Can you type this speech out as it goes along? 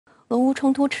俄乌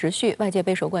冲突持续，外界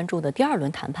备受关注的第二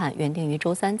轮谈判原定于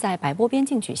周三在白波边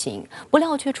境举行，不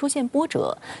料却出现波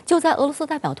折。就在俄罗斯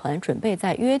代表团准备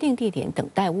在约定地点等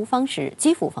待乌方时，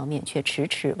基辅方面却迟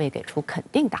迟未给出肯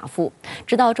定答复。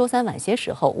直到周三晚些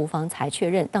时候，乌方才确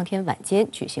认当天晚间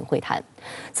举行会谈。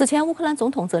此前，乌克兰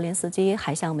总统泽连斯基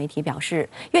还向媒体表示，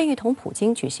愿意同普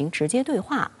京举行直接对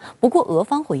话。不过，俄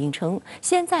方回应称，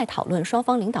现在讨论双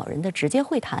方领导人的直接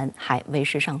会谈还为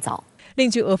时尚早。另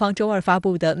据俄方周二发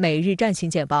布的每日战情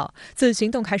简报，自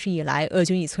行动开始以来，俄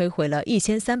军已摧毁了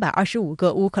1325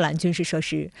个乌克兰军事设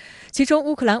施，其中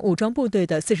乌克兰武装部队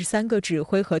的43个指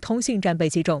挥和通信站被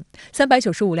击中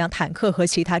，395辆坦克和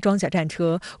其他装甲战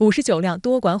车，59辆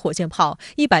多管火箭炮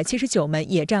，179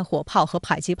门野战火炮和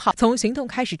迫击炮，从行动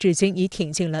开始至今已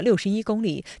挺进了61公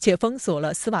里，且封锁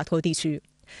了斯瓦托地区。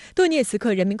顿涅茨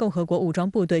克人民共和国武装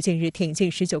部队近日挺进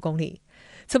19公里。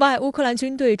此外，乌克兰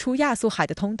军队出亚速海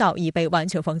的通道已被完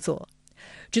全封锁。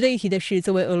值得一提的是，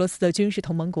作为俄罗斯的军事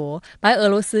同盟国，白俄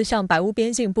罗斯向白乌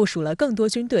边境部署了更多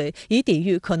军队，以抵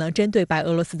御可能针对白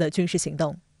俄罗斯的军事行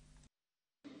动。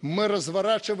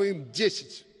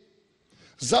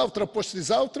Завтра,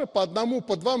 послезавтра по одному,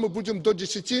 по два мы будем до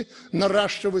 10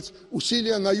 наращивать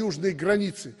усилия на южной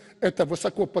границе. Это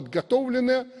высоко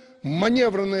подготовленные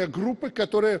маневренные группы,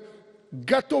 которые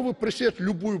готовы пресечь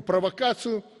любую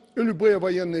провокацию и любые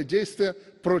военные действия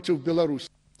против Беларуси.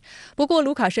 不过，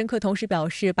卢卡申科同时表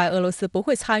示，白俄罗斯不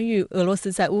会参与俄罗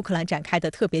斯在乌克兰展开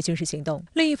的特别军事行动。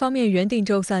另一方面，原定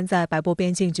周三在白波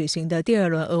边境举行的第二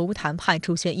轮俄乌谈判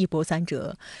出现一波三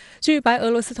折。据白俄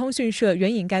罗斯通讯社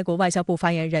援引该国外交部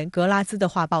发言人格拉兹的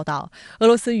话报道，俄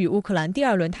罗斯与乌克兰第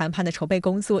二轮谈判的筹备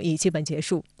工作已基本结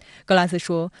束。格拉兹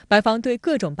说，白方对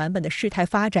各种版本的事态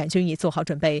发展均已做好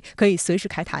准备，可以随时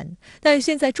开谈。但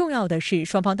现在重要的是，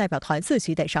双方代表团自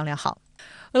己得商量好。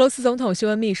俄罗斯总统新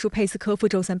闻秘书佩斯科夫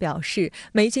周三表示，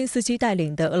梅金斯基带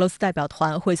领的俄罗斯代表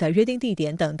团会在约定地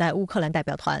点等待乌克兰代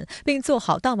表团，并做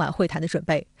好当晚会谈的准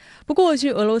备。不过，据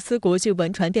俄罗斯国际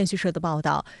文传电讯社的报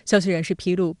道，消息人士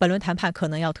披露，本轮谈判可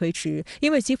能要推迟，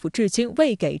因为基辅至今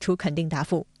未给出肯定答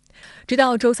复。直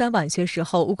到周三晚些时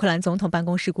候，乌克兰总统办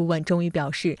公室顾问终于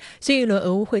表示，新一轮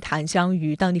俄乌会谈将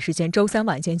于当地时间周三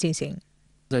晚间进行。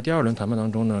在第二轮谈判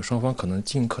当中呢，双方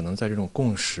尽可能在这种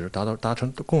共识达成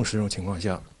共识这种情况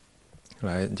下，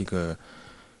来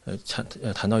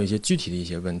谈到一些具体的一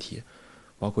些问题，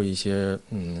包括一些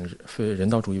非人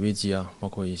道主义危机啊，包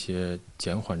括一些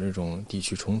减缓这种地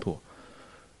区冲突。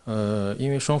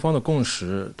因为双方的共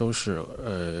识都是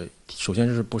首先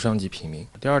是不伤及平民，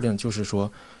第二点就是说，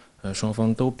双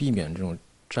方都避免这种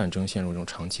战争陷入这种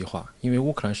长期化，因为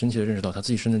乌克兰深切地认识到他自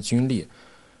己身的军力。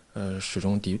始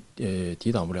终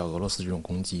抵挡不了俄罗斯这种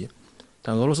攻击，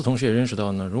但俄罗斯同时也认识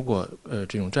到呢，如果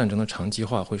这种战争的长期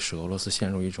化会使俄罗斯陷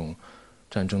入一种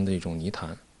战争的一种泥潭。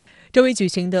周一举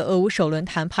行的俄乌首轮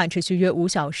谈判持续约5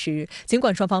小时，尽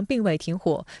管双方并未停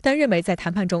火，但认为在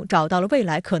谈判中找到了未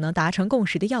来可能达成共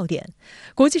识的要点。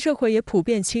国际社会也普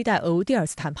遍期待俄乌第二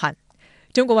次谈判。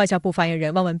中国外交部发言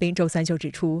人汪文斌周三就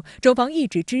指出，中方一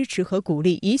直支持和鼓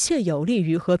励一切有利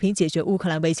于和平解决乌克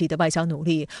兰危机的外交努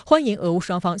力，欢迎俄乌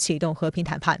双方启动和平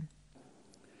谈判。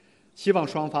希望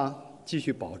双方继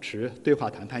续保持对话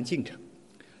谈判进程，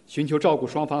寻求照顾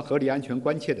双方合理安全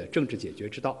关切的政治解决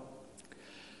之道。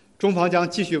中方将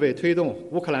继续为推动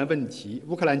乌克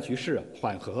兰局势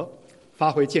缓和发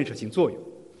挥建设性作用。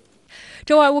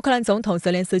周二，乌克兰总统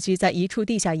泽连斯基在一处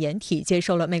地下掩体接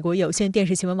受了美国有线电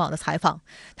视新闻网的采访。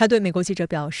他对美国记者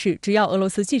表示，只要俄罗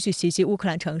斯继续袭击乌克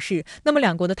兰城市，那么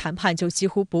两国的谈判就几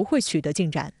乎不会取得进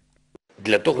展。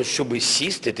Для того, щоб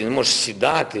сісти, ти не можеш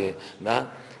сідати,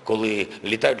 коли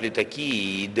літають літаки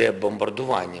і йде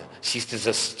бомбардування, сісти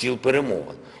за стіл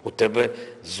перемовин. У тебе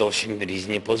зовсім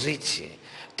різні позиції.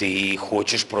 Ти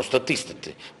хочеш просто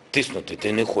тиснути,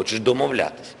 ти не хочеш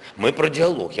домовлятися. Ми про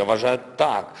діалог. Я вважаю,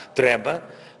 так, треба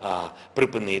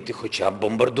припинити хоча б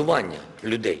бомбардування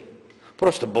людей.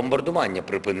 Просто бомбардування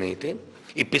припинити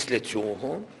і після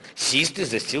цього сісти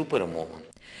за стіл перемовин.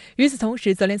 与此同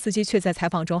时，泽连斯基却在采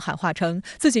访中喊话称，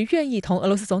自己愿意同俄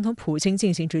罗斯总统普京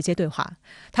进行直接对话。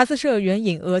塔斯社援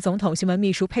引俄总统新闻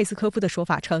秘书佩斯科夫的说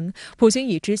法称，普京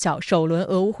已知晓首轮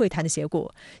俄乌会谈的结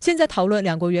果，现在讨论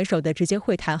两国元首的直接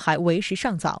会谈还为时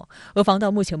尚早，俄方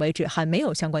到目前为止还没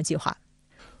有相关计划。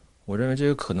我认为这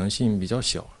个可能性比较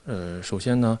小。首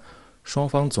先呢，双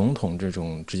方总统这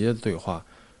种直接的对话，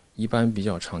一般比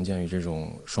较常见于这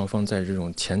种双方在这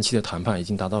种前期的谈判已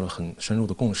经达到了很深入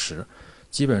的共识。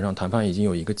基本上谈判已经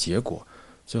有一个结果，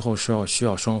最后需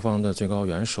要双方的最高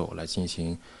元首来进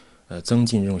行增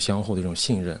进这种相互的这种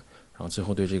信任，然后最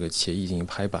后对这个协议进行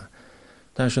拍板。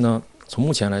但是呢，从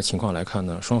目前情况来看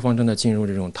呢，双方正在进入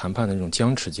这种谈判的这种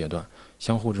僵持阶段，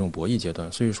相互这种博弈阶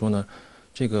段，所以说呢，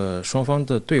这个双方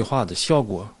的对话的效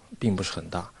果并不是很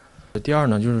大。第二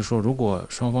呢，就是说如果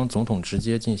双方总统直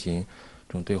接进行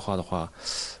这种对话的话，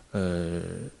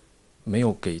没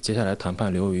有给接下来谈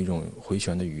判留有一种回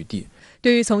旋的余地。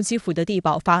对于从基辅的地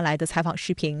堡发来的采访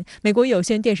视频，美国有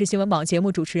线电视新闻网节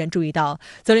目主持人注意到，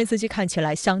泽连斯基看起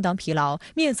来相当疲劳，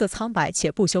面色苍白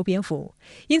且不修边幅，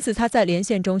因此他在连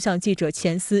线中向记者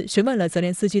钱斯询问了泽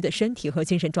连斯基的身体和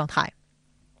精神状态。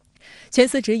钱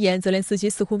斯直言，泽连斯基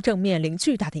似乎正面临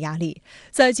巨大的压力，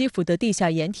在基辅的地下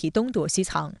掩体东躲西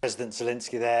藏。President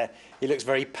Zelensky there, he looks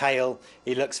very pale.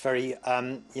 He looks very,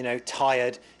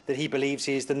 tired. That he believes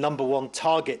he is the #1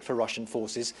 target for Russian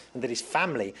forces, and that his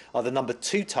family are the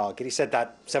 #2 target. He said that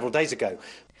several days ago.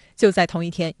 就在同一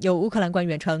天，有乌克兰官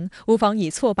员称，乌方已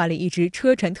挫败了一支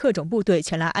车臣特种部队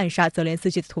前来暗杀泽连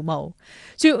斯基的图谋。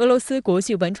据俄罗斯国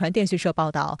际文传电讯社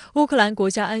报道，乌克兰国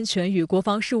家安全与国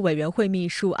防事务委员会秘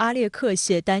书阿列克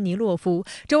谢·丹尼洛夫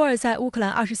周二在乌克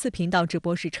兰24频道直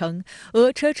播时称，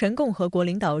俄车臣共和国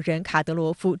领导人卡德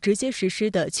罗夫直接实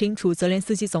施的清除泽连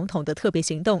斯基总统的特别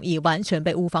行动已完全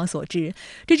被乌方所知。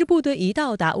这支部队一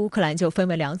到达乌克兰就分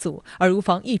为2组，而乌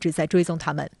方一直在追踪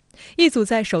他们。一组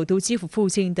在首都基辅附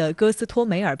近的戈斯托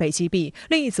梅尔被击毙，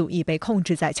另一组已被控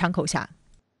制在枪口下。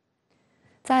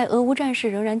在俄乌战事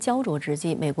仍然焦灼之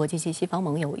际，美国及其西方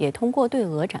盟友也通过对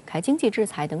俄展开经济制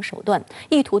裁等手段，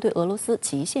意图对俄罗斯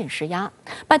极限施压。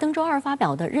拜登周二发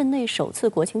表的任内首次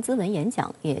国情咨文演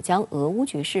讲，也将俄乌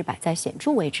局势摆在显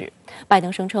著位置。拜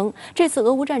登声称，这次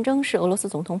俄乌战争是俄罗斯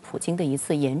总统普京的一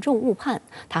次严重误判。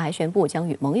他还宣布将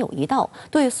与盟友一道，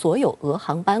对所有俄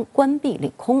航班关闭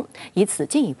领空，以此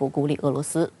进一步孤立俄罗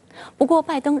斯。不过，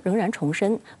拜登仍然重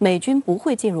申，美军不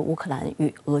会进入乌克兰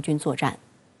与俄军作战。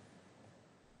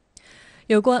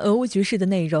有关俄乌局势的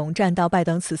内容占到拜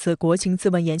登此次国情咨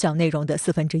文演讲内容的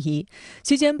1/4。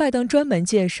期间，拜登专门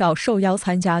介绍受邀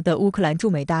参加的乌克兰驻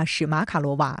美大使马卡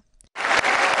罗娃。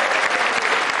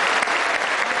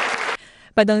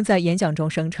拜登在演讲中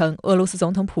声称，俄罗斯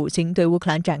总统普京对乌克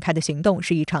兰展开的行动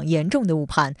是一场严重的误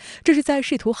判，这是在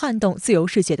试图撼动自由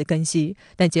世界的根基。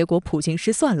但结果普京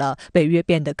失算了，北约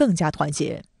变得更加团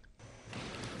结。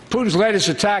Putin's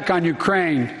latest attack on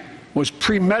Ukraine was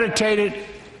premeditated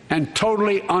and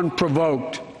totally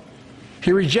unprovoked.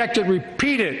 He rejected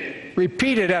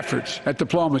repeated efforts at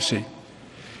diplomacy.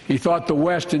 He thought the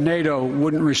West and NATO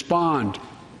wouldn't respond.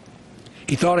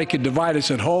 He thought he could divide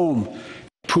us at home.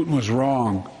 Putin was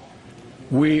wrong.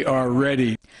 We are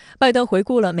ready. 拜登回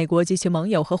顾了美国及其盟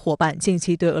友和伙伴近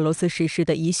期对俄罗斯实施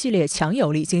的一系列强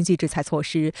有力经济制裁措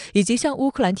施，以及向乌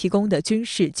克兰提供的军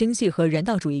事、经济和人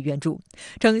道主义援助，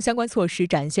称相关措施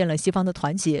展现了西方的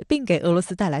团结，并给俄罗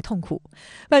斯带来痛苦。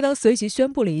拜登随即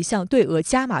宣布了一项对俄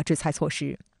加码制裁措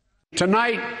施。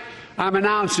Tonight, I'm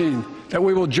announcing that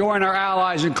we will join our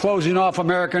allies in closing off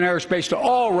American airspace to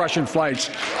all Russian flights,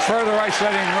 further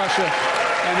isolating Russia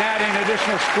and adding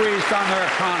additional squeeze on their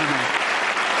economy.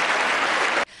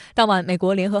 当晚，美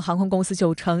国联合航空公司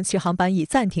就称其航班已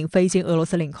暂停飞进俄罗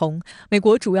斯领空。美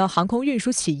国主要航空运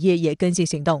输企业也跟进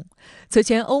行动。此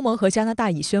前，欧盟和加拿大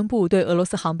已宣布对俄罗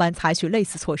斯航班采取类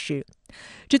似措施。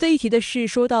值得一提的是，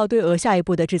说到对俄下一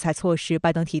步的制裁措施，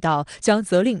拜登提到将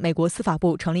责令美国司法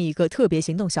部成立一个特别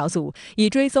行动小组，以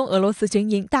追踪俄罗斯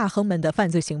精英大亨们的犯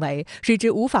罪行为，使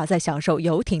之无法再享受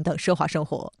游艇等奢华生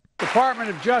活。Department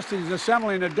of Justice is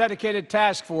assembling a dedicated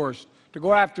task force to go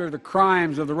after the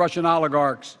crimes of the Russian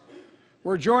oligarchs.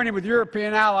 We're joining with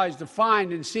European allies to find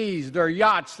and seize their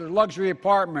yachts, their luxury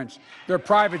apartments, their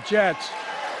private jets.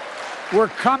 We're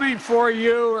coming for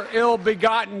you,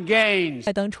 ill-begotten gains.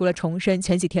 拜登除了重申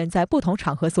前几天在不同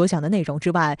场合所讲的内容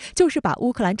之外，就是把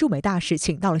乌克兰驻美大使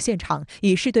请到了现场，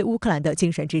以示对乌克兰的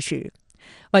精神支持。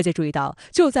外界注意到，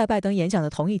就在拜登演讲的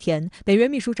同一天，北约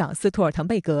秘书长斯托尔滕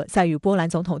贝格在与波兰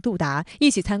总统杜达一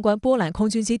起参观波兰空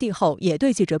军基地后，也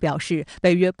对记者表示，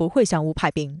北约不会向乌派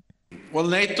兵。Well,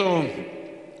 NATO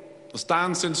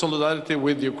stands in solidarity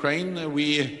with Ukraine.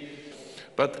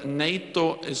 But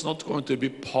NATO is not going to be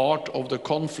part of the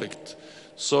conflict.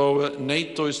 So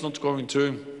NATO is not going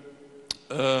to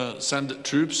send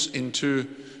troops into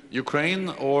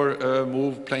Ukraine or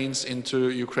move planes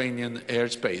into Ukrainian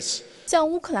airspace. 向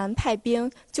乌克兰派兵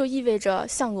就意味着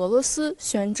向俄罗斯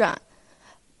宣战。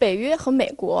北约和美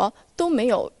国都没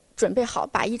有准备好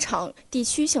把一场地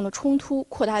区性的冲突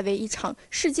扩大为一场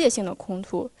世界性的冲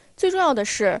突。最重要的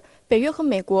是，北约和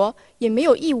美国也没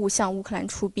有义务向乌克兰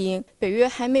出兵，北约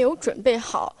还没有准备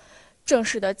好正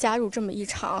式的加入这么一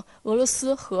场俄罗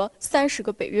斯和30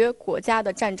个北约国家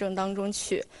的战争当中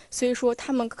去。所以说，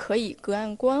他们可以隔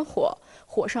岸观火，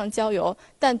火上浇油，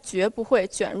但绝不会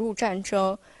卷入战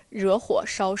争，惹火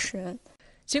烧身。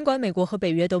尽管美国和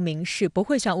北约都明示不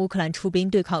会向乌克兰出兵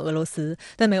对抗俄罗斯，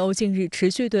但美欧近日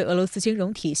持续对俄罗斯金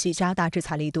融体系加大制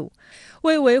裁力度。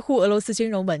为维护俄罗斯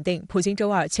金融稳定，普京周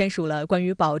二签署了关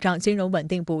于保障金融稳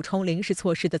定补充临时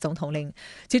措施的总统令，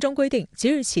其中规定，即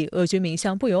日起，俄军民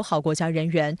向不友好国家人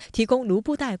员提供卢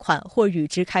布贷款或与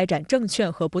之开展证券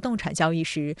和不动产交易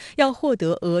时，要获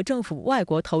得俄政府外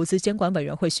国投资监管委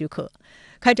员会许可。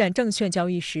开展证券交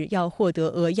易时要获得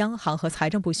俄央行和财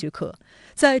政部许可，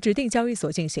在指定交易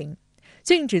所进行。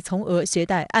禁止从俄携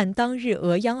带按当日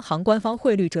俄央行官方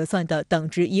汇率折算的等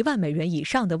值1万美元以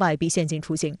上的外币现金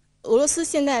出境。俄罗斯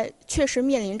现在确实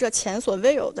面临着前所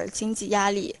未有的经济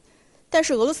压力，但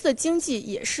是俄罗斯的经济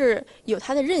也是有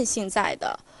它的韧性在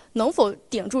的。能否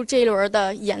顶住这一轮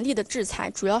的严厉的制裁，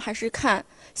主要还是看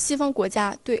西方国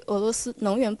家对俄罗斯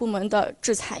能源部门的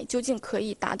制裁究竟可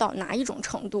以达到哪一种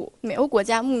程度。美欧国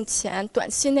家目前短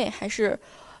期内还是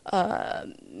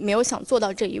没有想做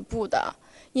到这一步的，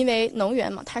因为能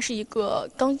源嘛，它是一个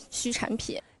刚需产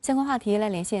品。相关话题来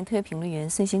连线特约评论员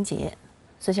孙新杰。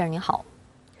孙先生您好。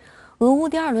俄乌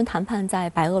第2轮谈判在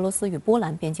白俄罗斯与波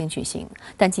兰边境举行，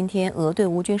但今天俄对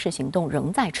乌军事行动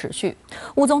仍在持续。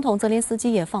乌总统泽连斯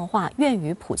基也放话愿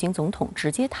与普京总统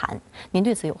直接谈，您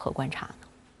对此有何观察呢？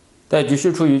在局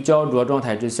势处于焦灼状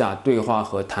态之下，对话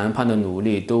和谈判的努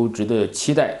力都值得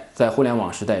期待。在互联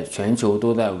网时代，全球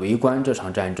都在围观这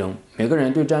场战争，每个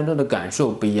人对战争的感受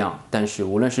不一样，但是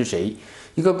无论是谁，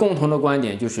一个共同的观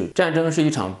点就是战争是一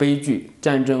场悲剧，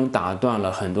战争打断了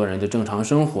很多人的正常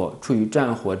生活，处于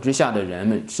战火之下的人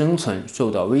们生存受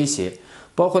到威胁，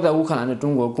包括在乌克兰的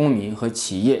中国公民和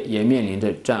企业也面临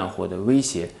着战火的威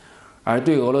胁。而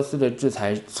对俄罗斯的制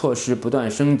裁措施不断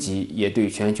升级，也对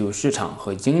全球市场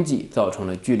和经济造成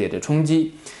了剧烈的冲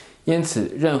击。因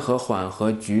此，任何缓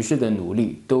和局势的努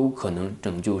力都可能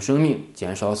拯救生命，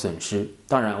减少损失。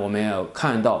当然，我们也要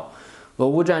看到，俄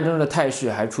乌战争的态势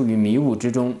还处于迷雾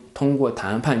之中，通过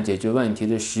谈判解决问题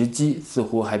的时机似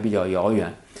乎还比较遥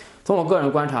远。从我个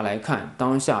人观察来看，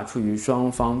当下处于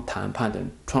双方谈判的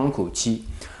窗口期。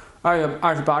2月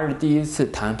28日第一次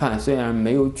谈判虽然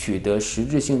没有取得实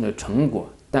质性的成果，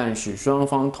但是双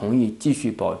方同意继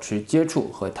续保持接触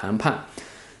和谈判，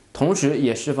同时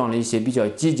也释放了一些比较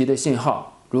积极的信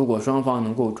号。如果双方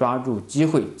能够抓住机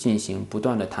会进行不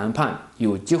断的谈判，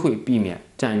有机会避免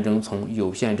战争从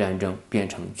有限战争变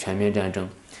成全面战争。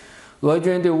俄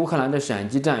军对乌克兰的闪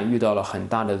击战遇到了很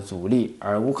大的阻力，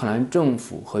而乌克兰政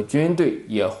府和军队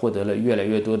也获得了越来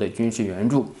越多的军事援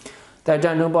助。在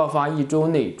战争爆发1周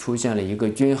内出现了一个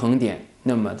均衡点，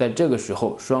那么在这个时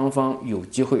候，双方有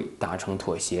机会达成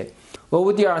妥协。俄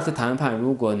乌第2次谈判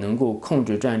如果能够控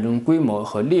制战争规模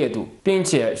和烈度，并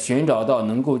且寻找到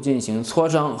能够进行磋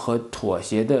商和妥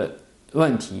协的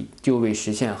问题，就为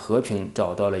实现和平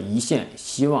找到了一线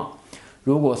希望。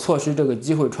如果错失这个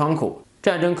机会窗口，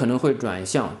战争可能会转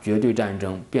向绝对战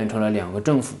争，变成了2个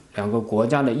政府、2个国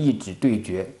家的意志对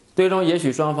决。最终，也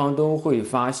许双方都会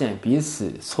发现彼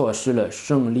此错失了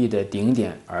胜利的顶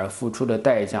点，而付出的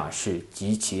代价是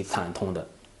极其惨痛的。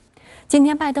今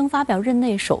天，拜登发表任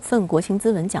内首份国情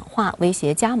咨文讲话，威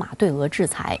胁加码对俄制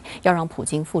裁，要让普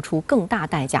京付出更大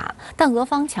代价。但俄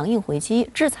方强硬回击，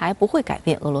制裁不会改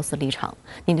变俄罗斯立场。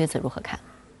您对此如何看？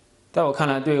在我看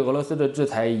来，对俄罗斯的制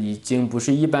裁已经不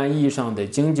是一般意义上的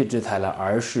经济制裁了，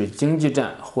而是经济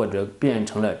战，或者变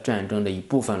成了战争的一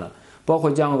部分了。包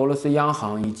括将俄罗斯央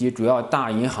行以及主要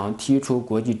大银行踢出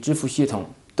国际支付系统，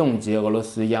冻结俄罗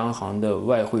斯央行的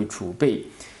外汇储备，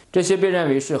这些被认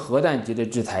为是核弹级的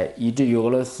制裁，以至于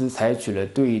俄罗斯采取了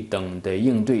对等的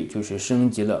应对，就是升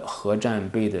级了核战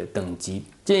备的等级。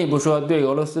进一步说，对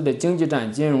俄罗斯的经济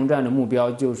战、金融战的目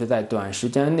标，就是在短时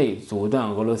间内阻断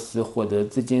俄罗斯获得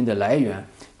资金的来源，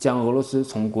将俄罗斯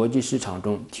从国际市场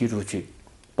中踢出去，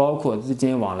包括资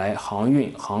金往来、航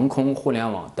运、航空、互联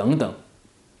网等等。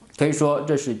可以说，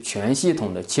这是全系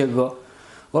统的切割。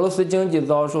俄罗斯经济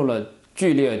遭受了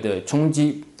剧烈的冲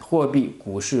击，货币、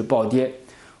股市暴跌。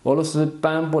俄罗斯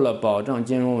颁布了保障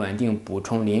金融稳定补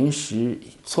充临时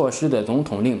措施的总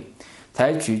统令，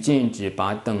采取禁止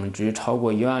把等值超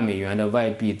过1万美元的外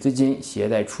币资金携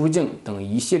带出境等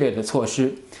一系列的措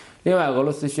施。另外，俄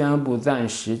罗斯宣布暂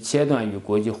时切断与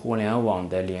国际互联网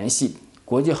的联系，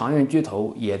国际航运巨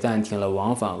头也暂停了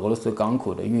往返俄罗斯港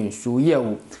口的运输业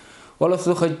务。俄罗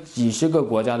斯和几十个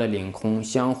国家的领空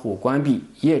相互关闭，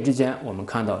一夜之间，我们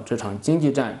看到这场经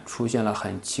济战出现了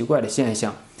很奇怪的现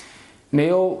象。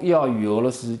美欧要与俄罗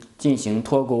斯进行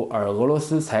脱钩，而俄罗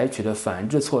斯采取的反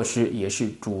制措施也是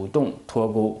主动脱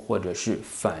钩或者是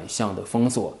反向的封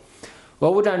锁。俄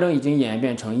乌战争已经演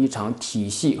变成一场体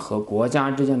系和国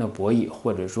家之间的博弈，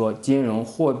或者说金融、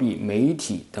货币、媒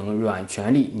体等软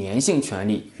权力、粘性权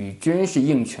力与军事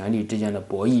硬权力之间的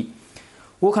博弈。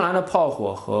乌克兰的炮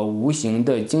火和无形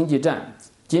的经济战、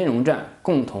金融战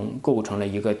共同构成了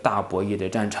一个大博弈的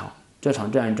战场。这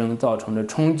场战争造成的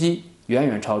冲击远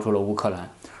远超出了乌克兰，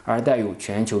而带有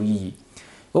全球意义。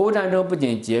俄乌战争不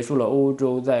仅结束了欧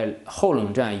洲在后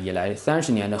冷战以来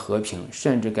30年的和平，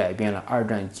甚至改变了二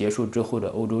战结束之后的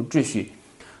欧洲秩序。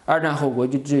二战后国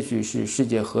际秩序是世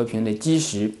界和平的基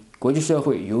石，国际社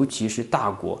会尤其是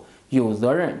大国有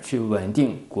责任去稳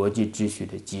定国际秩序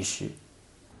的基石。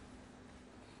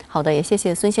好的，也谢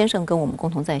谢孙先生跟我们共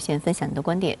同在线分享你的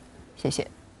观点，谢谢。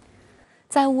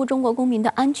在乌中国公民的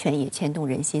安全也牵动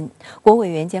人心。国委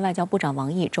员兼外交部长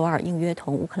王毅周二应约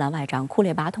同乌克兰外长库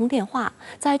列巴通电话，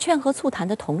在劝和促谈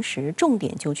的同时，重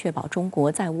点就确保中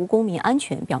国在乌公民安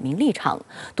全表明立场，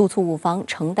督促乌方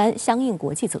承担相应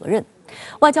国际责任。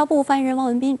外交部发言人汪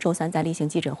文斌周三在例行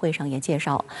记者会上也介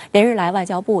绍，连日来外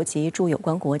交部及驻有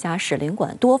关国家使领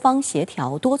馆多方协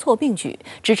调、多措并举，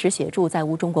支持协助在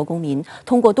乌中国公民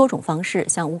通过多种方式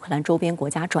向乌克兰周边国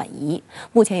家转移。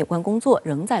目前有关工作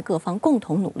仍在各方共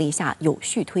同努力下有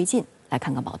序推进。来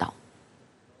看看报道。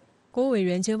国委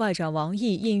员兼外长王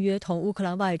毅应约同乌克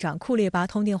兰外长库列巴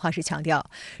通电话时强调，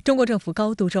中国政府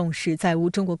高度重视在乌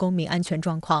中国公民安全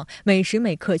状况，每时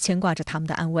每刻牵挂着他们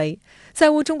的安危。在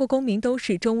乌中国公民都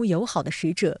是中乌友好的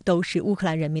使者，都是乌克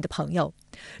兰人民的朋友。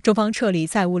中方撤离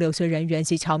在乌留学人员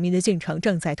及侨民的进程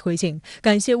正在推进，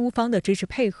感谢乌方的支持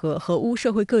配合和乌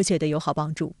社会各界的友好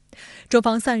帮助。中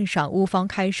方赞赏乌方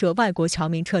开设外国侨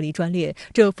民撤离专列，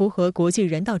这符合国际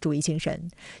人道主义精神。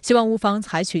希望乌方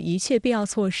采取一切必要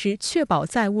措施，确保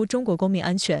在乌中国公民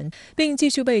安全，并继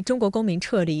续为中国公民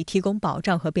撤离提供保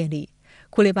障和便利。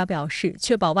库列巴表示，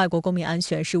确保外国公民安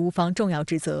全是乌方重要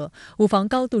职责，乌方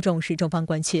高度重视中方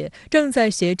关切，正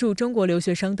在协助中国留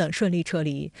学生等顺利撤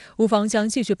离。乌方将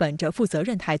继续本着负责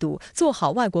任态度，做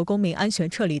好外国公民安全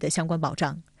撤离的相关保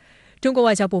障。中国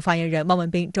外交部发言人汪文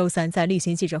斌周三在例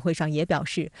行记者会上也表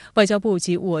示，外交部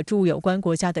及我驻有关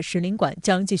国家的使领馆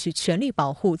将继续全力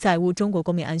保护在乌中国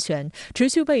公民安全，持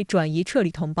续为转移撤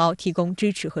离同胞提供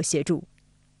支持和协助。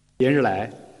连日来，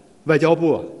外交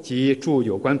部及驻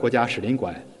有关国家使领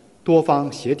馆多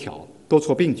方协调、多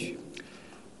措并举，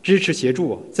支持协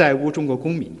助在乌中国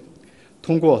公民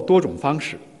通过多种方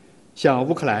式向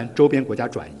乌克兰周边国家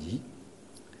转移。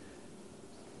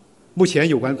目前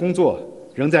有关工作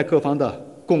仍在各方的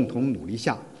共同努力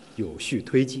下有序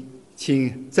推进，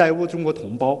请在乌中国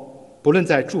同胞不论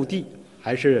在驻地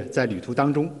还是在旅途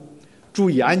当中，注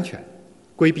意安全，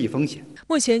规避风险。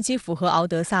目前，基辅和敖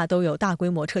德萨都有大规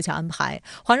模撤侨安排，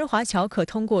华人华侨可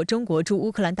通过中国驻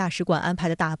乌克兰大使馆安排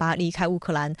的大巴离开乌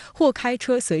克兰，或开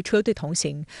车随车队同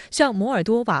行，向摩尔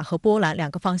多瓦和波兰2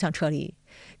个方向撤离。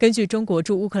根据中国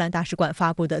驻乌克兰大使馆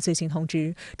发布的最新通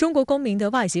知，中国公民的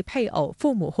外籍配偶、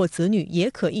父母或子女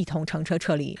也可一同乘车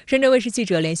撤离。深圳卫视记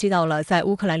者联系到了在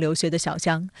乌克兰留学的小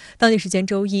江，当地时间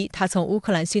周一，他从乌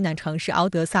克兰西南城市敖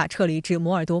德萨撤离至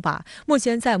摩尔多瓦，目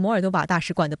前在摩尔多瓦大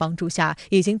使馆的帮助下，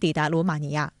已经抵达罗马尼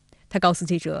亚。他告诉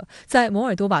记者，在摩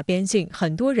尔多瓦边境，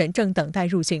很多人正等待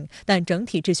入境，但整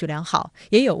体秩序良好，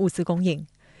也有物资供应。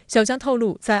小江透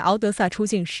露，在敖德萨出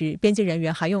境时，边境人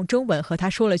员还用中文和他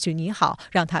说了句“你好”，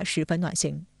让他十分暖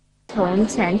心。从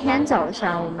前天早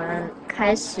上，我们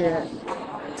开始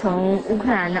从乌克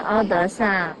兰的敖德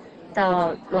萨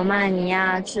到罗马尼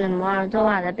亚至摩尔多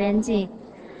瓦的边境，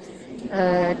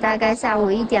大概下午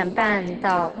1点半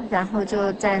到，然后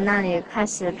就在那里开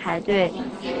始排队，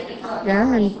人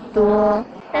很多，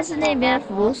但是那边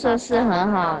服务设施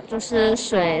很好，就是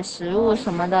水、食物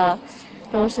什么的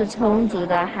都是充足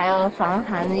的，还有防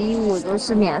寒的衣物都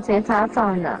是免费发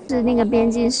放的。是那个边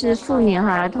境是妇女和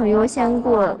儿童优先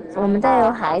过，我们带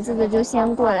有孩子的就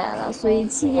先过来了，所以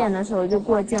7点的时候就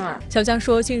过境了。小江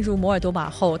说，进入摩尔多瓦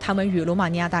后，他们与罗马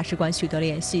尼亚大使馆取得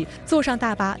联系，坐上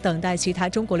大巴等待其他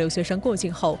中国留学生过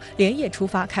境后，连夜出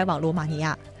发开往罗马尼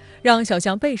亚。让小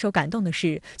江备受感动的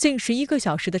是，近11个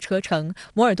小时的车程，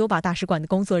摩尔多瓦大使馆的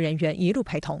工作人员一路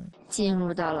陪同，进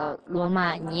入到了罗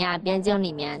马尼亚边境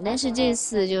里面。但是这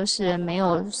次就是没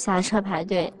有下车排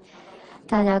队，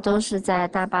大家都是在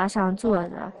大巴上坐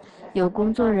着，有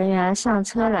工作人员上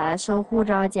车来收护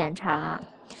照检查，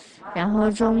然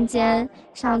后中间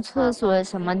上厕所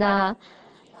什么的，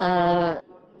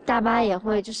大巴也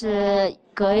会就是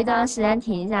隔一段时间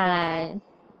停下来，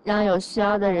让有需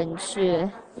要的人去。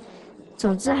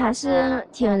总之还是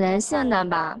挺人性的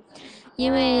吧，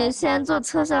因为虽然坐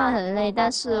车上很累，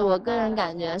但是我个人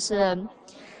感觉是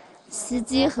司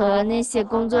机和那些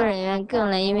工作人员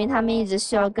更累，因为他们一直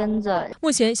需要跟着。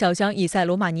目前，小江已在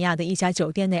罗马尼亚的一家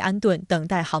酒店内安顿，等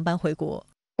待航班回国。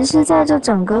其实在这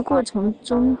整个过程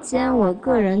中间，我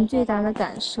个人最大的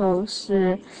感受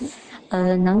是，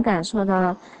能感受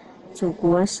到祖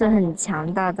国是很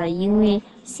强大的，因为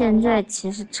现在其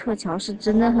实撤侨是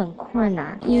真的很困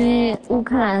难，因为乌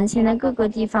克兰现在各个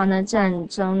地方的战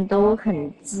争都很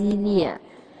激烈。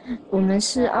我们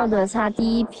是奥德萨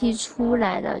第一批出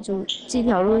来的，就这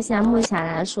条路线目前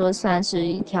来说算是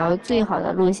一条最好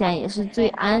的路线，也是最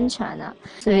安全的，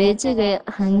所以这个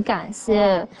很感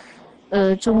谢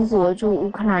中国驻乌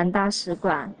克兰大使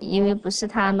馆，因为不是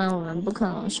他们，我们不可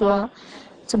能说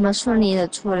这么顺利的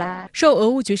出来。受俄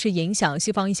乌局势影响，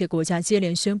西方一些国家接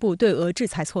连宣布对俄制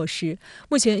裁措施。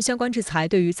目前相关制裁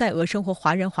对于在俄生活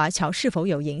华人华侨是否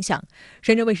有影响？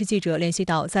深圳卫视记者联系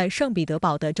到在圣彼得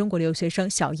堡的中国留学生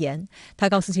小严，他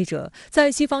告诉记者，在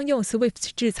西方用 SWIFT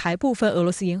制裁部分俄罗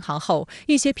斯银行后，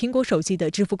一些苹果手机的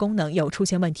支付功能有出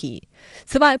现问题。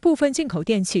此外，部分进口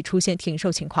电器出现停售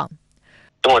情况。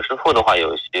中国支付的话，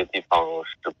有一些地方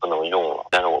是不能用了，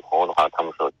但是我朋友的话，他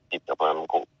们说地铁或者他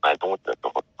们买东西的时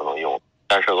候不能用。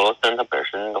但是俄罗斯人他本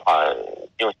身的话，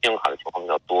用信用卡的情况比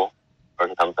较多，而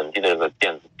且他们本地的这个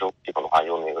电子支付系统的话，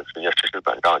用那个直接实时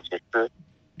转账，其实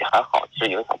也还好，其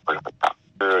实影响不是很大。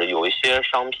是有一些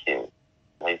商品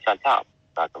下架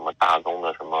了，什么大宗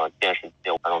的什么电视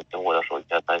机，像苹果的手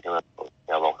机啊、三星的手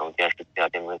机啊，包括什么电视机啊、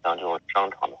电冰箱这种商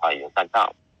场的话，已经下架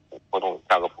了。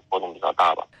价格波动比较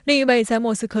大吧。另一位在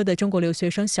莫斯科的中国留学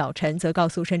生小陈则告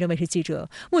诉深圳卫视记者，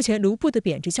目前卢布的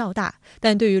贬值较大，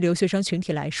但对于留学生群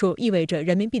体来说，意味着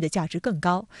人民币的价值更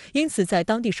高，因此在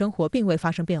当地生活并未发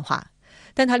生变化。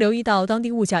但他留意到当地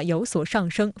物价有所上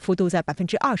升，幅度在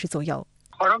20%左右。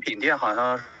化妆品店好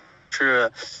像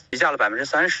是提价了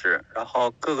30%，然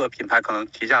后各个品牌可能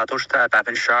提价都是在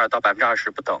12%到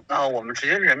20%不等。那我们直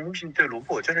接人民币对卢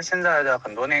布，就是现在的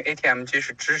很多那个 ATM 机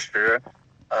是支持。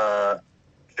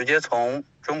直接从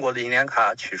中国的银联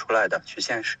卡取出来的，去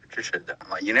现实支持的。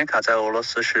银联卡在俄罗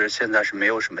斯现在是没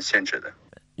有什么限制的。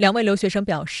两位留学生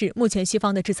表示，目前西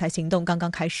方的制裁行动刚刚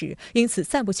开始，因此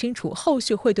暂不清楚后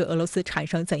续会对俄罗斯产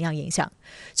生怎样影响。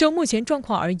就目前状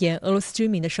况而言，俄罗斯居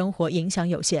民的生活影响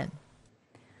有限。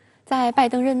在拜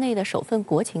登任内的首份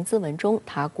国情咨文中，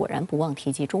他果然不忘提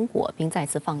及中国，并再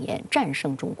次放言战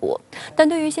胜中国。但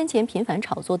对于先前频繁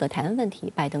炒作的台湾问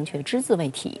题，拜登却只字未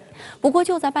提。不过，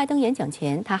就在拜登演讲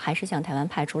前，他还是向台湾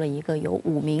派出了一个由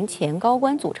5名前高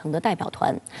官组成的代表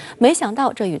团。没想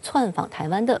到，这与窜访台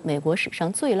湾的美国史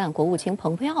上最烂国务卿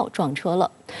蓬佩奥撞车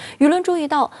了。舆论注意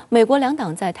到，美国两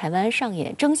党在台湾上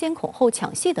演争先恐后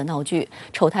抢戏的闹剧，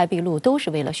丑态毕露，都是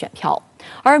为了选票。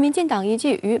而民进党一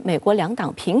句与美国两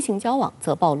党平行交往，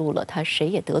则暴露了他谁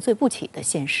也得罪不起的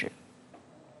现实。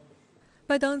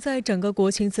拜登在整个国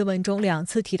情咨文中2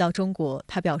次提到中国，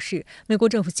他表示，美国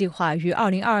政府计划于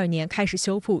2022年开始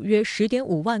修复约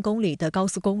10.5万公里的高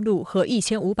速公路和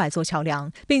1500座桥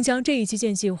梁，并将这一基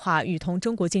建计划与同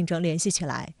中国竞争联系起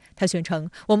来。他宣称，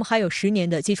我们还有10年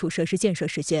的基础设施建设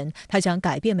时间，他将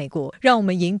改变美国，让我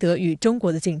们赢得与中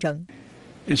国的竞争。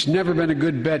It's never been a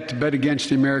good bet to bet against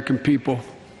the American people.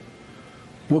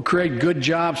 We'll create good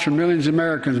jobs for millions of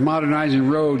Americans, modernizing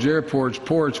roads, airports,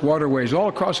 ports, waterways,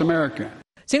 all across America.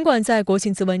 尽管在国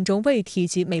情咨文中未提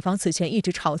及美方此前一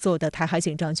直炒作的台海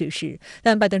紧张局势，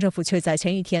但拜登政府却在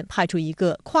前一天派出一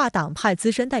个跨党派资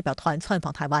深代表团窜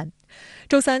访台湾。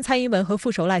周三，蔡英文和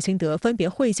副手赖清德分别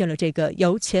会见了这个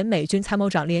由前美军参谋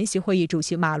长联席会议主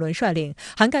席马伦率领，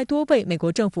涵盖多位美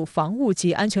国政府防务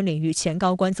及安全领域前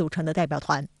高官组成的代表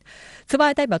团。此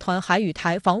外，代表团还与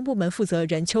台防务部门负责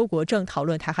人邱国正讨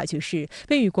论台海局势，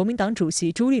并与国民党主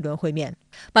席朱立伦会面。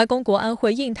白宫国安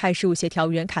会印太事务协调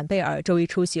员坎贝尔周一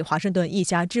出席华盛顿一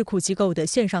家智库机构的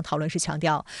线上讨论时强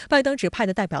调，拜登指派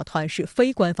的代表团是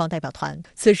非官方代表团，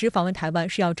此时访问台湾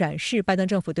是要展示拜登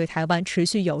政府对台湾持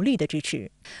续有力的支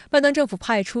持。拜登政府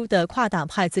派出的跨党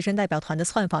派资深代表团的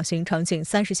窜访行程仅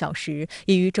30小时，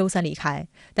已于周三离开。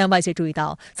但外界注意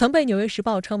到，曾被《纽约时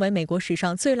报》称为美国史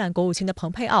上最烂国务卿的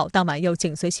蓬佩奥，当晚又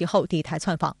紧随其后抵台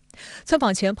窜访。窜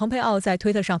访前，蓬佩奥在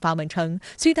推特上发文称，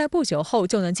期待不久后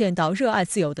就能见到热爱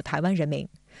自由的台湾人民。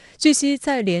据悉，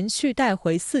在连续带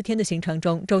回4天的行程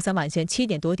中，周三晚间7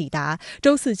点多抵达，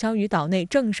周四将与岛内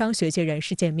政商学界人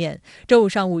士见面，周五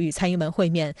上午与蔡英文会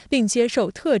面，并接受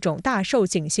特种大绶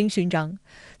景星勋章。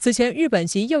此前，日本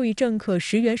籍右翼政客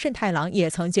石原慎太郎也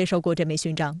曾接受过这枚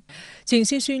勋章。景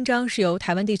星勋章是由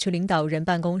台湾地区领导人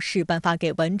办公室颁发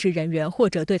给文职人员或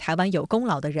者对台湾有功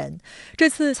劳的人。这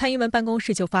次蔡英文办公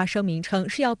室就发声明称，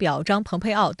是要表彰蓬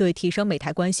佩奥对提升美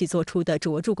台关系做出的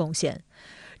卓著贡献。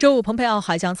周五，蓬佩奥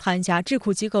还将参加智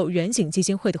库机构远景基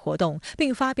金会的活动，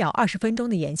并发表20分钟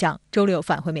的演讲。周六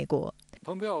返回美国。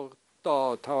蓬佩奥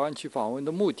到台湾去访问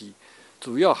的目的，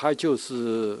主要还就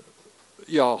是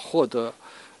要获得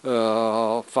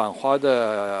反华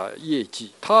的业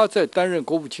绩。他在担任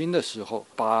国务卿的时候，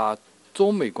把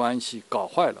中美关系搞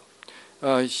坏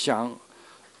了，想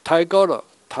抬高了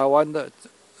台湾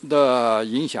的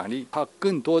影响力。他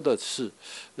更多的是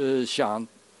想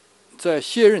在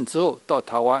卸任之后到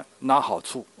台湾拿好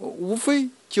处，无非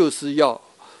就是要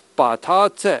把他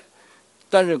在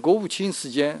担任国务卿时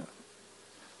间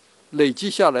累积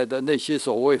下来的那些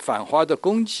所谓反华的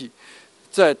功绩，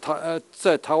在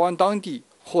台湾当地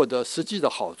获得实际的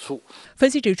好处。分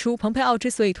析指出，蓬佩奥之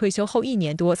所以退休后1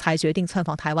年多才决定窜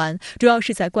访台湾，主要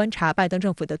是在观察拜登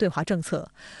政府的对华政策。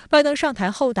拜登上台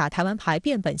后打台湾牌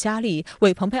变本加厉，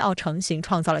为蓬佩奥成型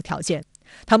创造了条件。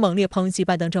他猛烈抨击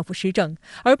拜登政府施政，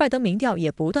而拜登民调也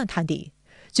不断探底。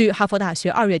据哈佛大学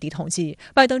2月底统计，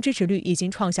拜登支持率已经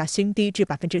创下新低至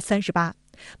38%。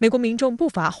美国民众不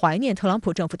乏怀念特朗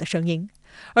普政府的声音，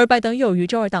而拜登又于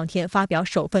周二当天发表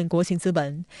首份国情咨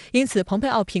文，因此蓬佩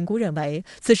奥评估认为，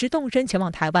此时动身前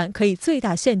往台湾可以最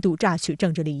大限度榨取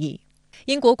政治利益。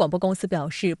英国广播公司表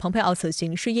示，蓬佩奥此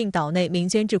行是应岛内民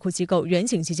间智库机构远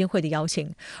景基金会的邀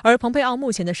请，而蓬佩奥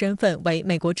目前的身份为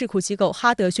美国智库机构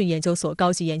哈德逊研究所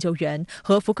高级研究员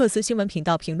和福克斯新闻频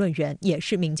道评论员，也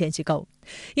是民间机构。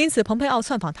因此，蓬佩奥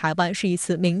窜访台湾是一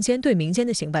次民间对民间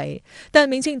的行为，但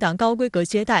民进党高规格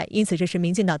接待，因此这是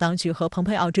民进党当局和蓬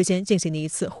佩奥之间进行的一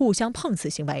次互相碰瓷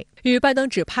行为。与拜登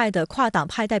指派的跨党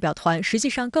派代表团实际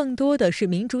上更多的是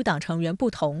民主党成员不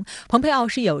同，蓬佩奥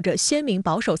是有着鲜明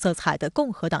保守色彩的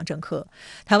共和党政客。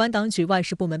台湾当局外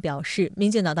事部门表示，民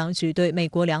进党当局对美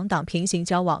国两党平行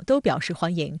交往都表示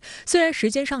欢迎，虽然时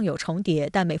间上有重叠，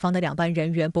但美方的两班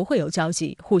人员不会有交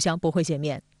集，互相不会见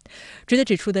面。值得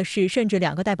指出的是，甚至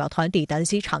2个代表团抵达的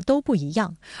机场都不一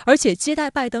样，而且接待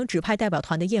拜登指派代表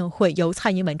团的宴会由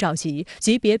蔡英文召集，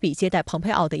级别比接待蓬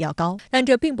佩奥的要高。但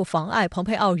这并不妨碍蓬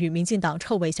佩奥与民进党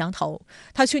臭味相投。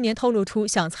他去年透露出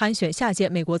想参选下届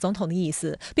美国总统的意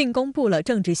思，并公布了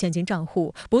政治现金账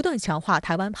户，不断强化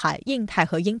台湾牌、印太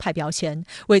和鹰派标签，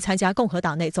为参加共和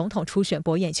党内总统初选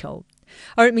博眼球。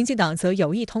而民进党则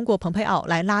有意通过蓬佩奥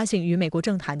来拉近与美国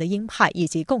政坛的鹰派以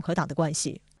及共和党的关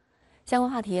系。相关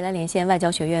话题来连线外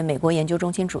交学院美国研究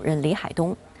中心主任李海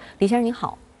东。李先生您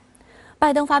好，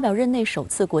拜登发表任内首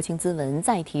次国情咨文，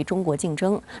再提中国竞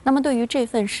争。那么对于这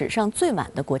份史上最晚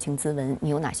的国情咨文，你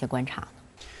有哪些观察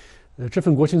呢？这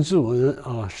份国情咨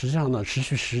文实际上呢持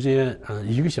续时间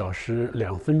1个小时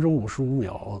2分钟55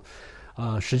秒，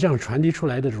实际上传递出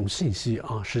来的这种信息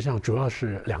实际上主要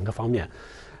是2个方面。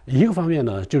一个方面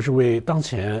呢，就是为当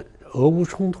前俄乌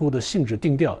冲突的性质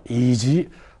定调，以及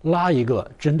拉一个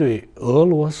针对俄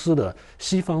罗斯的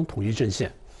西方统一阵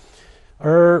线。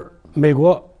而美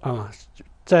国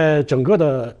在整个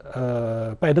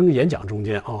的拜登演讲中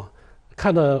间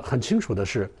看得很清楚的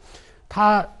是，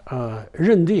他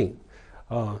认定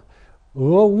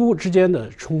俄乌之间的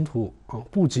冲突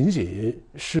不仅仅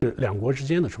是两国之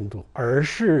间的冲突，而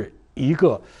是一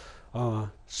个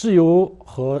自由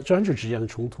和专制之间的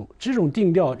冲突。这种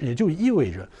定调也就意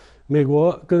味着美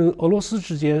国跟俄罗斯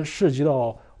之间涉及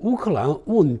到乌克兰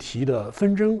问题的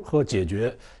纷争和解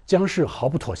决将是毫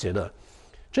不妥协的。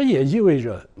这也意味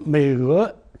着美俄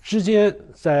之间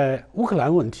在乌克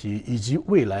兰问题以及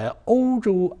未来欧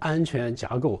洲安全架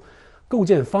构构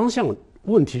建方向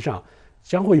问题上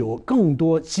将会有更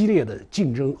多激烈的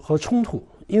竞争和冲突。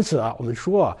因此我们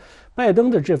说拜登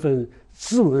的这份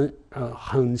咨文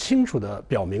很清楚地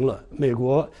表明了美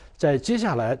国在接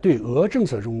下来对俄政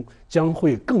策中将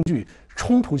会更具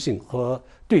冲突性和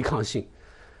对抗性。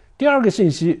第二个信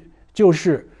息就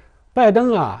是拜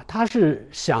登他是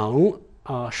想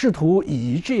试图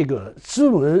以这个咨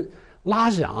文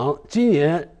拉响今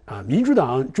年民主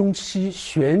党中期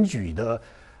选举的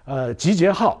集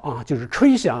结号就是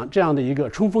吹响这样的一个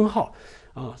冲锋号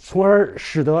从而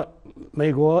使得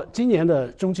美国今年的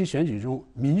中期选举中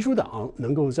民主党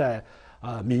能够在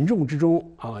民众之中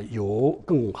有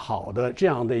更好的这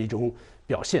样的一种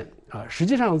表现实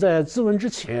际上在咨文之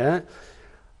前，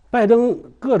拜登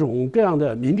各种各样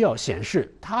的民调显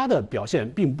示他的表现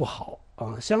并不好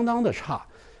相当的差。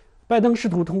拜登试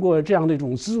图通过这样的一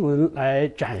种咨文来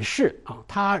展示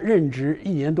他任职1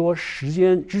年多时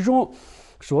间之中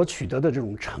所取得的这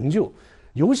种成就，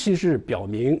尤其是表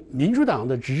明民主党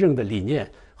的执政的理念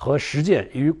和实践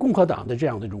与共和党的这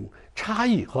样的一种差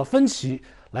异和分歧，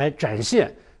来展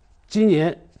现今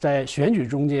年在选举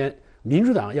中间民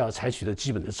主党要采取的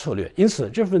基本的策略。因此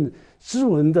这份咨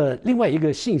文的另外一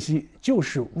个信息就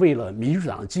是为了民主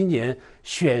党今年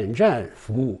选战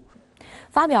服务。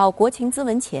发表国情咨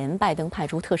文前，拜登派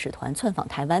出特使团窜访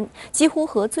台湾，几乎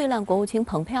和最烂国务卿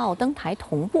蓬佩奥登台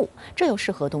同步，这又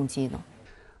是何动机呢？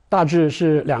大致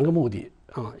是2个目的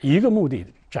啊，一个目的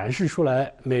展示出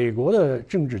来美国的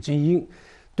政治精英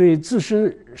对自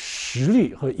身实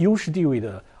力和优势地位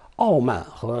的傲慢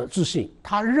和自信，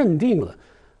他认定了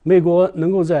美国能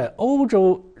够在欧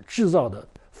洲制造的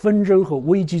纷争和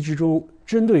危机之中，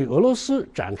针对俄罗斯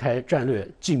展开战略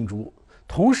竞逐。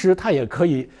同时，它也可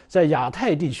以在亚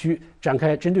太地区展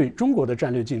开针对中国的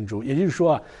战略竞逐，也就是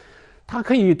说啊，它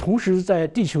可以同时在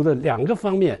地球的2个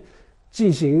方面进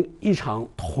行一场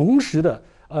同时的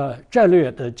战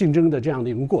略的竞争的这样的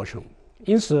一种过程。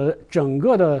因此，整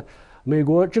个的美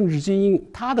国政治精英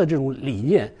他的这种理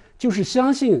念就是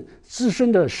相信自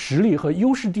身的实力和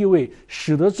优势地位，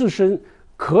使得自身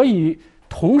可以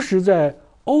同时在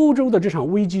欧洲的这场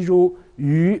危机中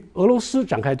与俄罗斯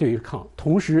展开对抗，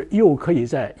同时又可以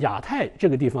在亚太这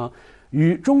个地方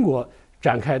与中国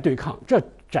展开对抗，这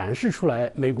展示出来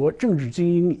美国政治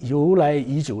精英由来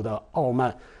已久的傲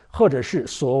慢，或者是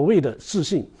所谓的自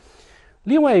信。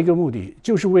另外一个目的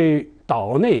就是为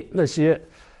岛内那些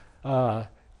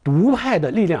独派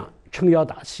的力量撑腰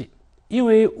打气，因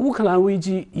为乌克兰危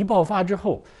机一爆发之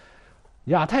后，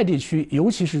亚太地区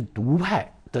尤其是独派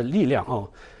的力量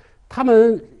他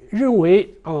们认为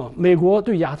美国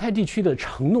对亚太地区的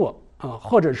承诺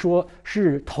或者说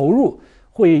是投入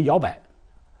会摇摆，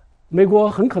美国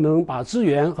很可能把资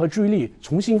源和注意力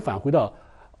重新返回到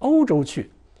欧洲去，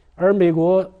而美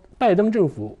国拜登政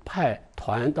府派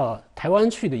团到台湾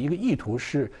去的一个意图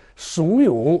是怂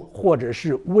恿或者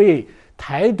是为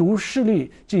台独势力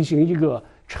进行一个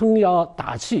撑腰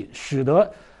打气，使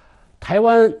得台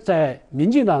湾在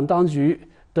民进党当局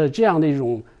的这样的一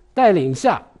种带领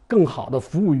下，更好的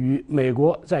服务于美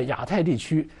国在亚太地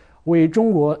区为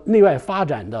中国内外发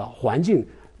展的环境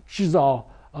制造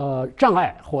障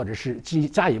碍，或者是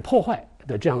加以破坏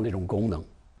的这样的一种功能。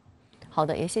好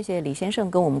的，也谢谢李先生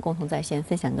跟我们共同在线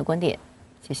分享您的观点，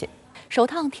谢谢。首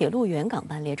趟铁路援港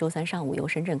班列周3上午由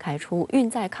深圳开出，运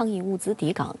载抗疫物资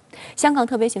抵港。香港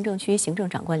特别行政区行政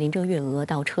长官林郑月娥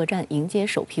到车站迎接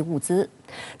首批物资。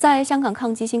在香港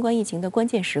抗击新冠疫情的关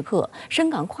键时刻，深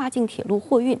港跨境铁路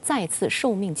货运再次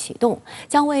受命启动，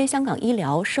将为香港医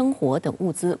疗、生活等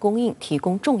物资供应提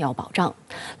供重要保障。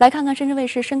来看看深圳卫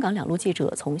视深港2路记者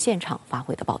从现场发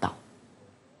回的报道。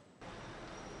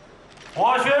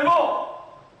我宣布，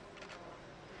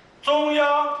中央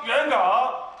援港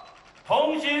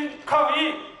同心抗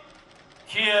疫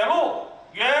铁路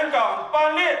援港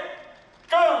班列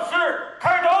正式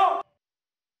开通。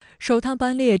首趟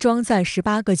班列装载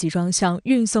18个集装箱，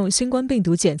运送新冠病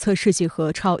毒检测试剂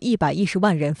盒超110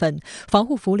万人份，防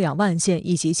护服2万件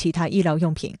以及其他医疗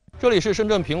用品。这里是深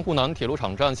圳平湖南铁路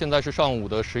场站，现在是上午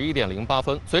的11点08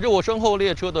分。随着我身后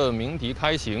列车的鸣笛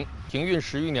开行，停运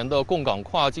10余年的贡港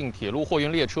跨境铁路货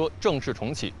运列车正式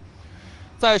重启。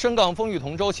在深港风雨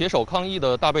同舟、携手抗疫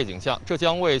的大背景下，这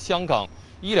将为香港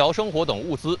医疗、生活等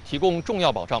物资提供重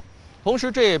要保障。同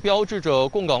时，这也标志着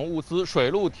贡港物资水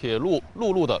路、铁路、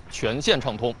陆路的全线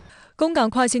畅通。贡港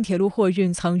跨境铁路货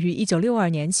运曾于1962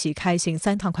年起开行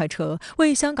3趟快车，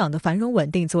为香港的繁荣稳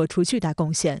定做出巨大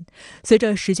贡献。随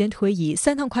着时间推移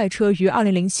，3趟快车于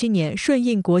2007年顺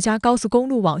应国家高速公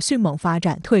路网迅猛发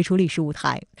展，退出历史舞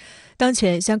台。当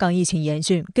前香港疫情严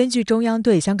峻，根据中央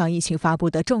对香港疫情发布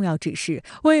的重要指示，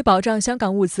为保障香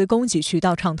港物资供给渠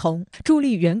道畅通，助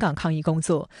力援港抗疫工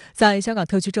作，在香港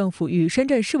特区政府与深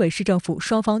圳市委市政府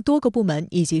双方多个部门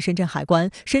以及深圳海关、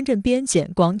深圳边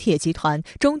检、广铁集团、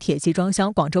中铁集装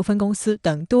箱广州分公司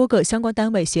等多个相关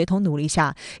单位协同努力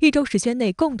下，1周时间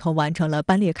内共同完成了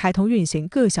班列开通运行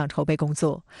各项筹备工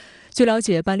作。据了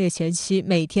解，班列前期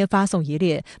每天发送1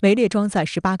列，每列装载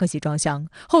18个集装箱，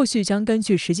后续将根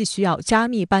据实际需要加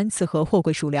密班次和货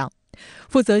柜数量。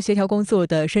负责协调工作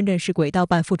的深圳市轨道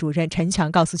办副主任陈强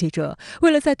告诉记者，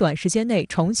为了在短时间内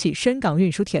重启深港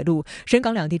运输铁路，深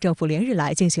港两地政府连日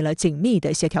来进行了紧密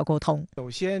的协调沟通。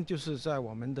首先就是在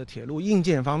我们的铁路硬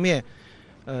件方面，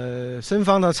深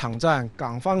方的场站、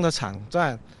港方的场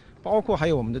站，包括还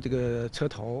有我们的这个车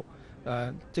头，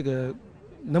这个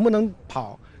能不能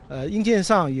跑？硬件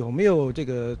上有没有这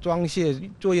个装卸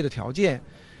作业的条件？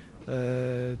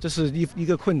这是一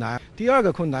个困难。第二个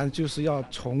困难就是要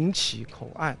重启口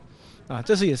岸，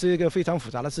这是也是一个非常复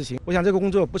杂的事情。我想这个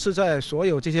工作不是在所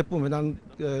有这些部门当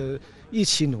一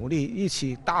起努力，一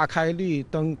起大开绿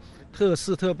灯、特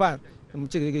事特办。那么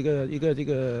这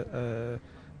个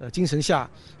精神下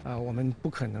我们不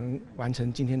可能完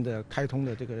成今天的开通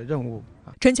的这个任务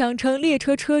陈强称，列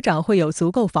车车长会有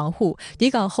足够防护，抵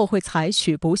港后会采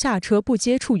取不下车、不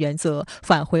接触原则，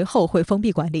返回后会封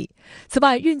闭管理。此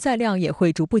外，运载量也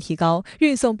会逐步提高，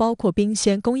运送包括冰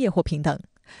鲜、工业货品等。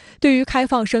对于开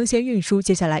放生鲜运输，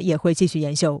接下来也会继续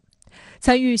研究。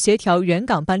参与协调原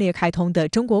港班列开通的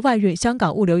中国外运香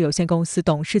港物流有限公司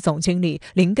董事总经理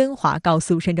林根华告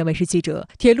诉深圳卫视记者，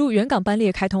铁路原港班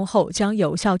列开通后将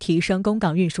有效提升公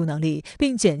港运输能力，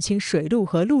并减轻水路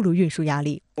和陆路运输压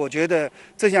力。我觉得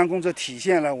这项工作体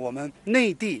现了我们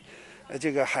内地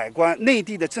这个海关、内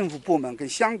地的政府部门跟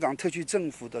香港特区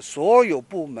政府的所有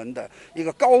部门的一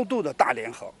个高度的大联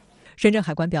合。深圳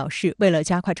海关表示，为了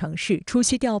加快城市，初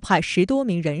期调派10多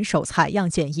名人手采样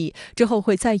检疫，之后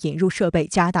会再引入设备，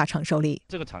加大承受力。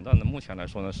这个场站呢，目前来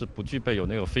说呢是不具备有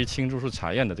那个非侵入式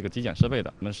查验的这个机检设备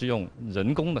的，我们是用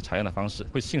人工的查验的方式，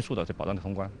会迅速的去保障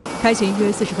通关。开行约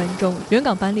40分钟，原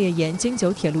港班列沿京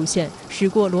九铁路线驶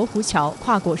过罗湖桥，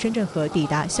跨过深圳河，抵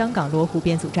达香港罗湖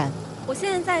边组站。我现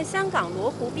在在香港罗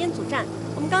湖边组站，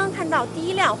我们刚刚看到第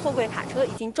一辆货柜卡车已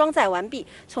经装载完毕，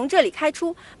从这里开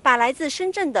出，把来自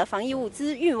深圳的防疫物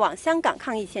资运往香港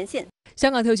抗疫前线。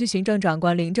香港特区行政长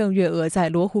官林郑月娥在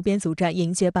罗湖边组站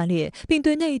迎接班列，并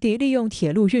对内地利用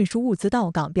铁路运输物资到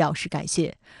港表示感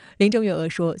谢。林郑月娥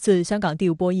说，自香港第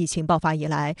5波疫情爆发以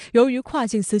来，由于跨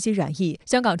境司机染疫，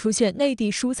香港出现内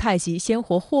地蔬菜及鲜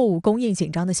活货物供应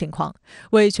紧张的情况。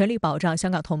为全力保障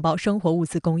香港同胞生活物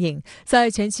资供应，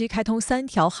在前期开通3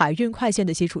条海运快线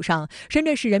的基础上，深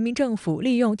圳市人民政府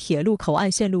利用铁路口岸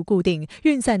线路固定、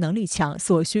运载能力强、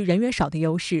所需人员少的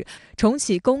优势，重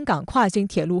启公港跨境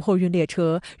铁路货运列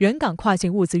车、原港跨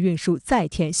境物资運輸再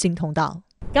添新通道。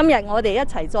今日我哋一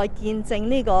齊再見證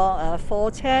呢個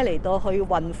貨車嚟到去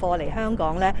運貨嚟香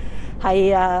港呢，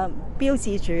係標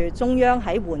誌住中央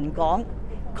喺援港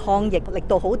抗疫力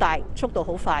度好大、速度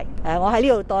好快。我喺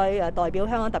呢度代表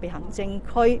香港特別行政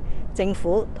區政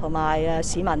府同埋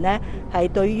市民呢，係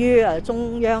對於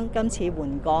中央今次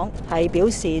援港係表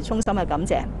示衷心嘅感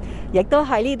謝，亦都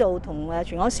喺呢度同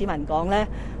全港市民講呢，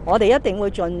我哋一定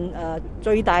會盡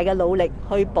最大嘅努力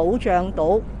去保障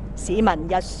到市民日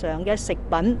常嘅食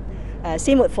品、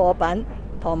鮮活貨品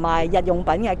同埋日用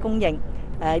品嘅供應。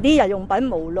啲日用品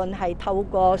無論係透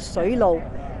過水路、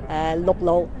陸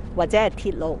路或者係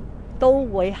鐵路，都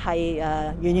會係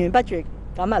源源不絕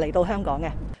咁嚟到香港嘅。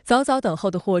早早等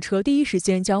候的貨車第一時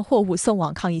間將貨物送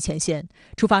往抗疫前線。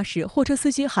出發時，貨車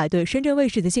司機還對深圳衛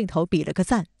視的鏡頭比了個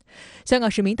讚。香港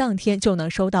市民當天就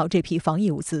能收到這批防疫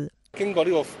物資。經過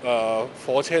呢個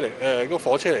火車嚟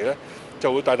呢，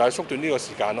就會大大縮短呢個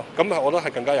時間咯。咁我覺得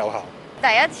係更加有效。第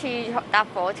一次搭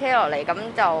火車落嚟，咁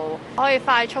就可以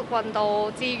快速運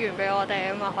到資源俾我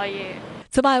哋啊嘛，可以。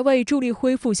此外，為助力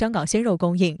恢復香港鮮肉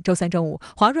供應，周三中午，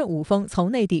華潤五豐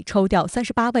從內地抽調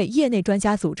38位業內專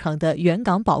家組成的原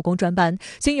港保供專班，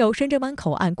經由深圳灣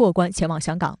口岸過關前往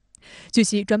香港。據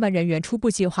悉，專班人員初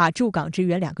步計劃駐港支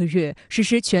援2個月，實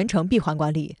施全程閉環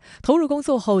管理。投入工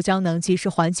作後，將能及時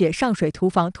緩解上水屠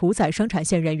房屠宰生產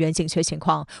線人員緊缺情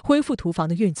況，恢復屠房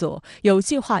的運作，有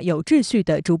計劃、有秩序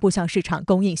地逐步向市場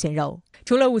供應鮮肉。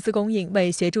除了物資供應，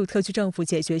為協助特區政府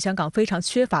解決香港非常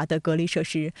缺乏的隔離設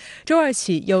施，周二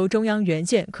起由中央援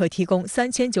建可提供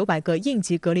3900個應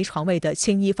急隔離床位的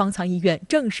青衣方艙醫院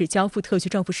正式交付特區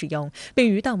政府使用，並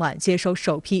於當晚接收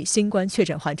首批新冠確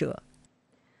診患者。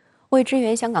為支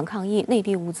援香港抗疫，內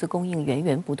地物資供應源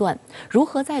源不斷。如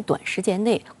何在短時間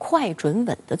內快、準、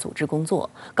穩的組織工作？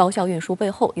高效運輸背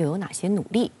後又有哪些努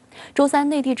力？周三，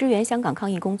內地支援香港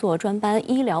抗疫工作專班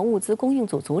醫療物資供應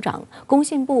組組長、工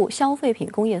信部消費品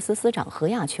工業司司長何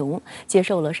亞瓊接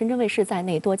受了深圳衛視在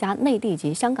內多家內地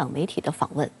及香港媒體的訪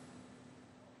問。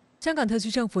香港特區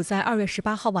政府在2月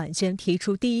18號晚間提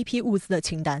出第一批物資的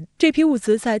清單，這批物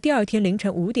資在第二天凌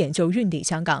晨5點就運抵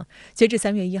香港。截至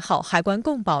3月1號，海關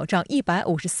共保障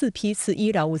154批次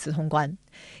醫療物資通關。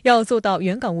要做到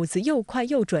原港物資又快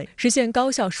又準，實現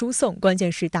高效輸送，關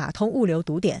鍵是打通物流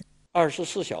堵點。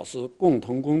24小時共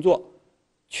同工作，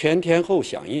全天候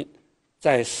響應，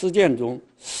在實踐中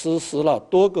實施了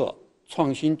多個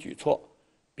創新舉措，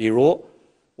比如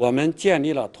我們建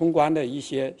立了通關的一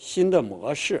些新的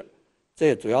模式。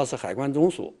這主要是海關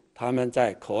總署他們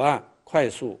在口岸快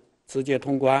速直接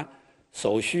通關、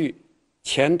手續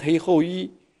前推後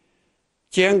移、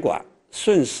監管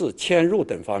順勢遷入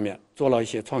等方面做了一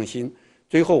些創新。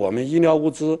最後，我們醫療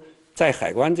物資在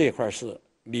海關這一塊是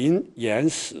零延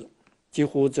時，幾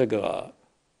乎這個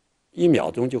1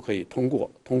秒鐘就可以通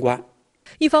關。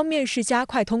一方面是加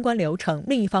快通關流程，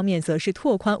另一方面則是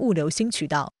拓寬物流新渠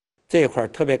道。這一塊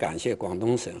特別感謝廣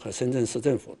東省和深圳市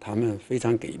政府，他們非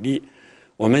常給力。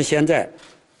我們現在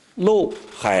陸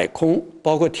海空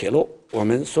包括鐵路，我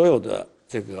們所有的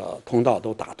這個通道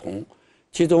都打通，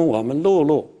其中我们陆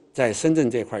路在深圳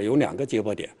这块有2个接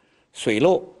驳点，水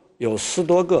路有10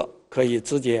多个可以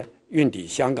直接运抵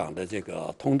香港的这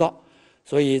个通道，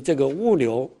所以这个物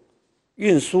流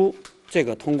运输这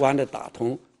个通关的打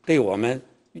通，对我们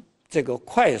这个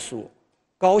快速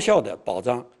高效的保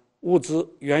障物资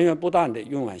源源不断的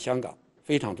运往香港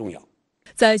非常重要。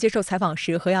在接受采访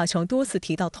时，何亚琼多次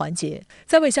提到团结。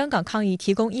在为香港抗疫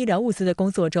提供医疗物资的工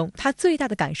作中，他最大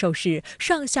的感受是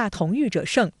上下同欲者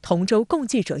胜，同舟共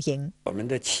济者赢。我们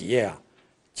的企业啊，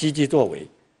积极作为，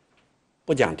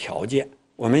不讲条件。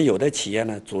我们有的企业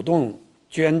呢主动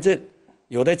捐赠，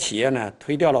有的企业呢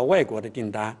推掉了外国的订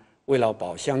单，为了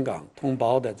保香港同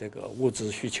胞的这个物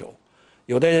资需求。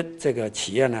有的这个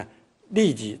企业呢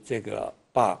立即这个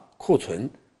把库存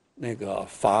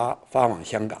发往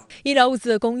香港。医疗物资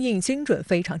的供应精准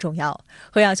非常重要。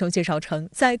何亚琼介绍称，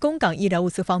在供港医疗物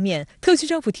资方面，特区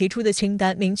政府提出的清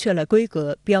单明确了规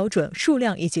格、标准、数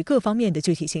量以及各方面的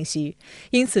具体信息。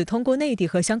因此，通过内地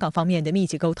和香港方面的密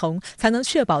集沟通，才能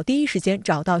确保第一时间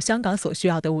找到香港所需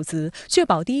要的物资，确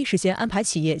保第一时间安排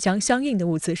企业将相应的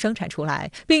物资生产出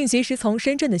来，并及时从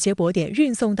深圳的接驳点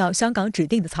运送到香港指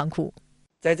定的仓库。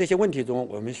在这些问题中，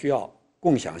我们需要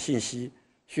共享信息，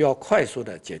需要快速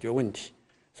的解决问题，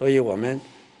所以我们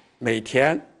每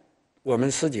天我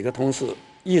们10几个同事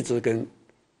一直跟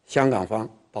香港方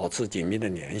保持紧密的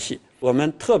联系。我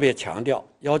们特别强调，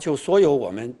要求所有我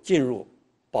们进入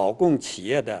保供企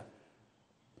业的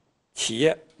企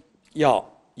业要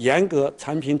严格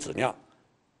产品质量，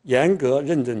严格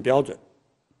认证标准，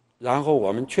然后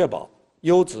我们确保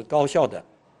优质高效的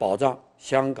保障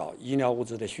香港医疗物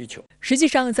资的需求。实际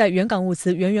上，在援港物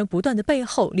资源源不断的背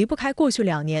后，离不开过去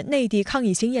2年内地抗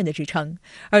疫经验的支撑。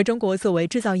而中国作为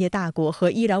制造业大国和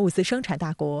医疗物资生产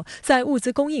大国，在物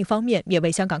资供应方面也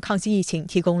为香港抗击疫情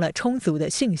提供了充足的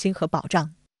信心和保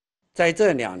障。在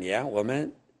这2年，我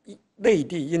们内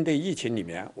地应对疫情里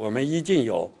面，我们已经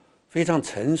有非常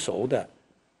成熟的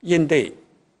应对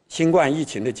新冠疫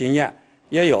情的经验，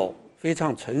也有非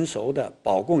常成熟的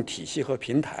保供体系和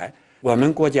平台。我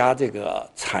们国家这个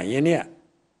产业链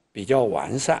比较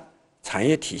完善，产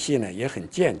业体系呢也很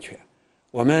健全，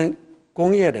我们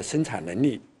工业的生产能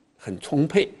力很充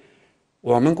沛。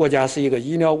我们国家是一个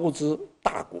医疗物资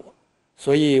大国，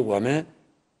所以我们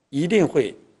一定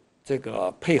会这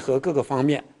个配合各个方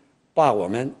面，把我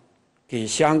们给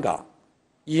香港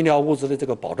医疗物资的这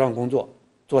个保障工作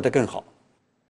做得更好。